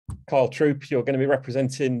Kyle Troup, you're going to be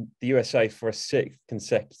representing the USA for a sixth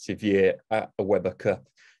consecutive year at the Weber Cup.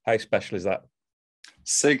 How special is that?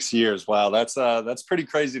 6 years. Wow. That's pretty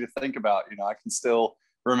crazy to think about. I can still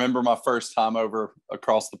remember my first time over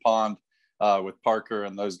across the pond with Parker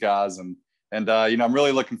and those guys. And I'm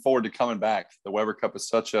really looking forward to coming back. The Weber Cup is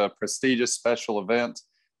such a prestigious, special event.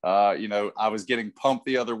 I was getting pumped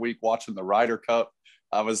the other week watching the Ryder Cup.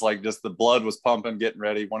 I was like, just the blood was pumping, getting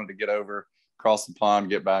ready, wanted to get over, cross the pond,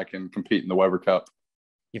 get back and compete in the Weber Cup.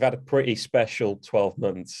 You've had a pretty special 12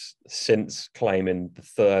 months since claiming the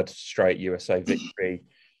third straight USA victory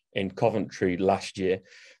in Coventry last year.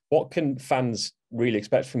 What can fans really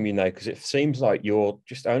expect from you now? Because it seems like you're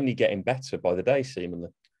just only getting better by the day, seemingly.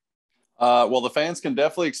 Well, the fans can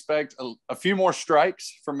definitely expect a few more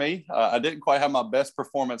strikes from me. I didn't quite have my best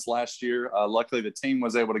performance last year. Luckily, the team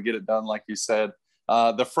was able to get it done, like you said.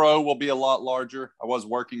 The fro will be a lot larger. I was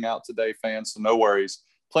working out today, fans, so no worries.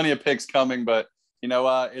 Plenty of picks coming, but,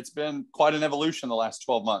 it's been quite an evolution the last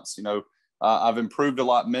 12 months. I've improved a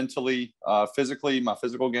lot mentally, physically. My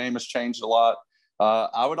physical game has changed a lot.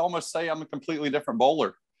 I would almost say I'm a completely different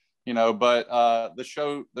bowler, but the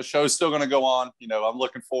show's still going to go on. I'm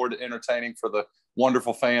looking forward to entertaining for the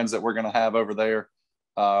wonderful fans that we're going to have over there,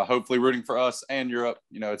 hopefully rooting for us and Europe.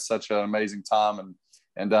 It's such an amazing time,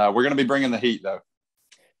 and we're going to be bringing the heat, though.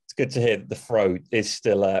 It's good to hear that the fro is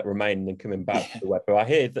still remaining and coming back to the Weber. I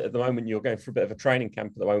hear that at the moment you're going for a bit of a training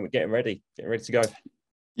camp at the moment, getting ready to go.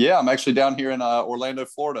 Yeah, I'm actually down here in Orlando,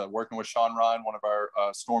 Florida, working with Sean Ryan, one of our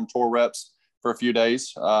Storm Tour reps, for a few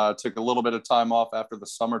days. Took a little bit of time off after the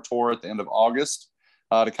summer tour at the end of August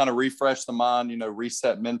to kind of refresh the mind,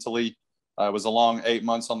 reset mentally. It was a long 8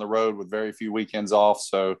 months on the road with very few weekends off.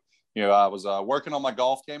 So, I was working on my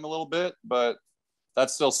golf game a little bit, but that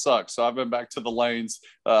still sucks. So I've been back to the lanes,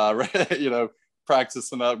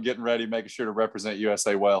 practicing up, getting ready, making sure to represent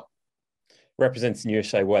USA well. Representing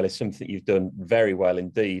USA well is something you've done very well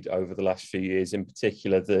indeed over the last few years. In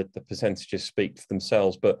particular, the percentages speak for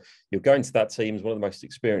themselves, but you're going to that team as one of the most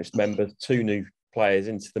experienced members, two new players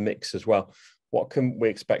into the mix as well. What can we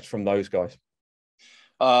expect from those guys?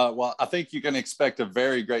 Well, I think you can expect a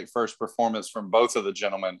very great first performance from both of the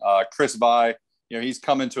gentlemen. Chris Vai, he's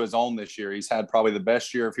come into his own this year. He's had probably the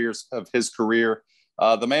best year of his career.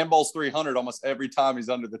 The man bowls 300 almost every time he's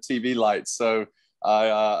under the TV lights. So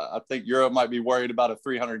I think Europe might be worried about a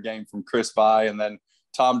 300 game from Chris Vai. And then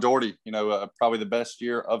Tom Doherty, probably the best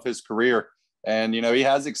year of his career. And, he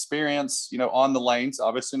has experience, on the lanes,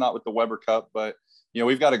 obviously not with the Weber Cup, but,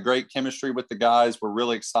 we've got a great chemistry with the guys. We're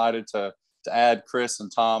really excited to add Chris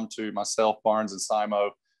and Tom to myself, Barnes, and Simo.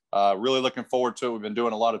 Really looking forward to it. We've been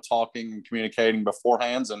doing a lot of talking and communicating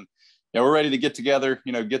beforehand, and we're ready to get together,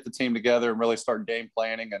 get the team together and really start game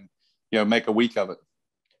planning and, make a week of it.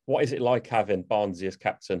 What is it like having Barnesy as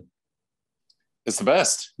captain? It's the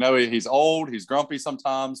best. He's old, he's grumpy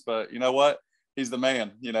sometimes, but you know what? He's the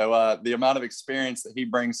man. The amount of experience that he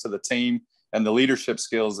brings to the team and the leadership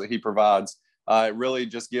skills that he provides, it really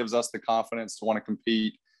just gives us the confidence to want to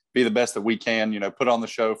compete, be the best that we can, put on the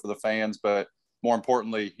show for the fans, but more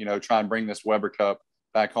importantly, try and bring this Weber Cup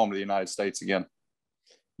back home to the United States again.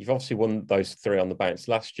 You've obviously won those three on the bounce.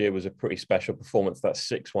 Last year was a pretty special performance. That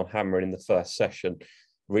 6-1 hammering in the first session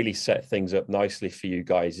really set things up nicely for you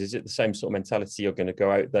guys. Is it the same sort of mentality you're going to go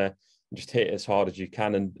out there and just hit it as hard as you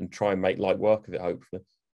can and try and make light work of it, hopefully?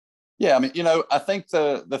 Yeah, I think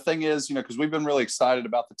the thing is, because we've been really excited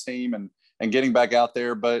about the team and getting back out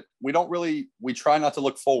there, but we try not to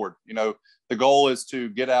look forward. The goal is to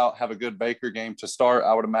get out, have a good Baker game to start,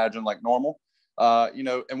 I would imagine, like normal,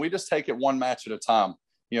 and we just take it one match at a time.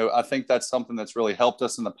 I think that's something that's really helped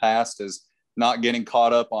us in the past is not getting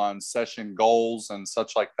caught up on session goals and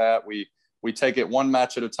such like that. We take it one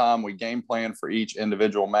match at a time. We game plan for each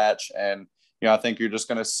individual match. And, I think you're just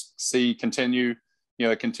going to see continued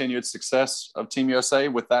success of Team USA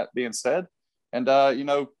with that being said. And,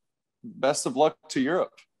 best of luck to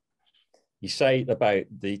Europe. You say about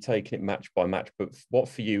the taking it match by match, but what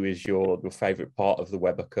for you is your favourite part of the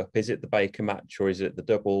Weber Cup? Is it the Baker match, or is it the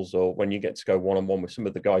doubles, or when you get to go one-on-one with some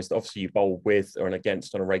of the guys that obviously you bowl with or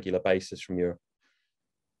against on a regular basis from Europe?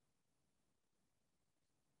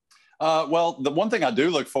 Well, the one thing I do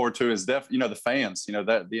look forward to is the fans,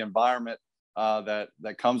 that the environment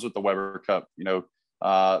that comes with the Weber Cup.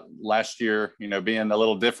 Last year, being a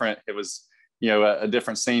little different, it was, a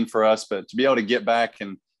different scene for us, but to be able to get back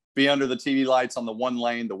and be under the TV lights on the one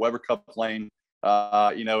lane, the Weber Cup lane,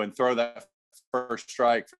 and throw that first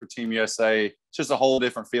strike for Team USA. It's just a whole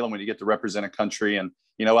different feeling when you get to represent a country. And,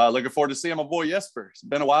 looking forward to seeing my boy Jesper. It's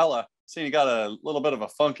been a while. I seen he got a little bit of a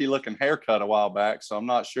funky looking haircut a while back. So I'm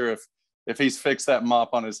not sure if if he's fixed that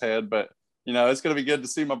mop on his head. But, it's going to be good to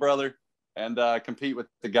see my brother and compete with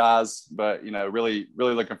the guys. But, really,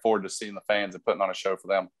 really looking forward to seeing the fans and putting on a show for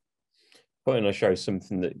them. Putting on a show,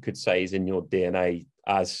 something that could say is in your DNA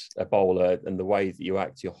as a bowler, and the way that you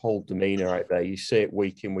act, your whole demeanour out there, you see it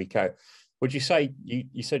week in, week out. Would you say,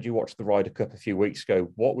 you said you watched the Ryder Cup a few weeks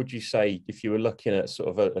ago, what would you say, if you were looking at sort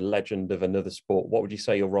of a legend of another sport, what would you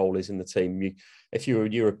say your role is in the team? If you were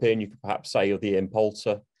European, you could perhaps say you're the Ian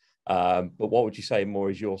Poulter, but what would you say more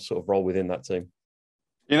is your sort of role within that team?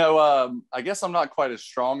 I guess I'm not quite as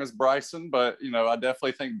strong as Bryson, but, I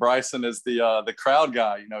definitely think Bryson is the crowd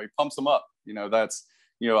guy. He pumps them up. That's,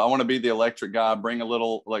 I want to be the electric guy, bring a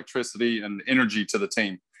little electricity and energy to the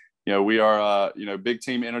team. We are, big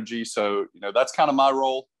team energy. So, that's kind of my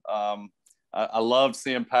role. I love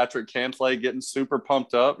seeing Patrick Cantlay getting super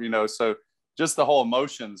pumped up, so just the whole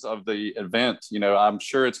emotions of the event, I'm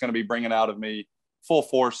sure it's going to be bringing out of me full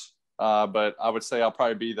force. But I would say I'll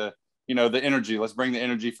probably be the energy. Let's bring the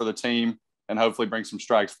energy for the team and hopefully bring some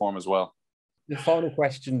strikes for them as well. The final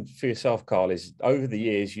question for yourself, Carl, is over the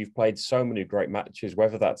years, you've played so many great matches,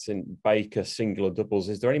 whether that's in Baker, single or doubles.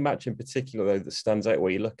 Is there any match in particular, though, that stands out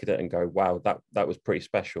where you look at it and go, wow, that was pretty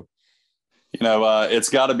special? It's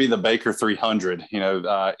got to be the Baker 300,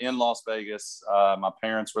 in Las Vegas. My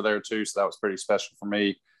parents were there too, so that was pretty special for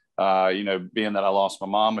me, being that I lost my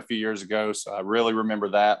mom a few years ago. So I really remember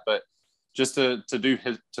that. But just to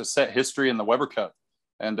set history in the Weber Cup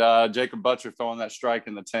and Jacob Butcher throwing that strike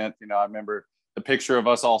in the 10th, I remember the picture of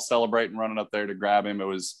us all celebrating, running up there to grab him. It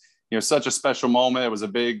was, such a special moment. It was a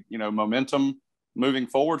big, momentum moving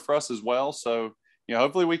forward for us as well. So,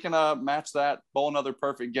 hopefully we can match that, bowl another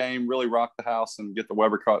perfect game, really rock the house and get the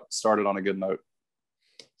Weber Cup started on a good note.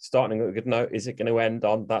 Starting on a good note, is it going to end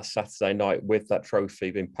on that Saturday night with that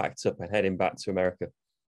trophy being packed up and heading back to America?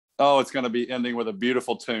 Oh, it's going to be ending with a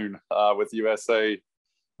beautiful tune with USA,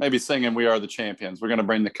 maybe singing "We Are the Champions." We're going to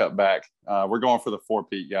bring the cup back. We're going for the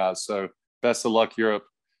 4-peat, guys. So best of luck, Europe.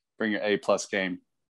 Bring your A+ game.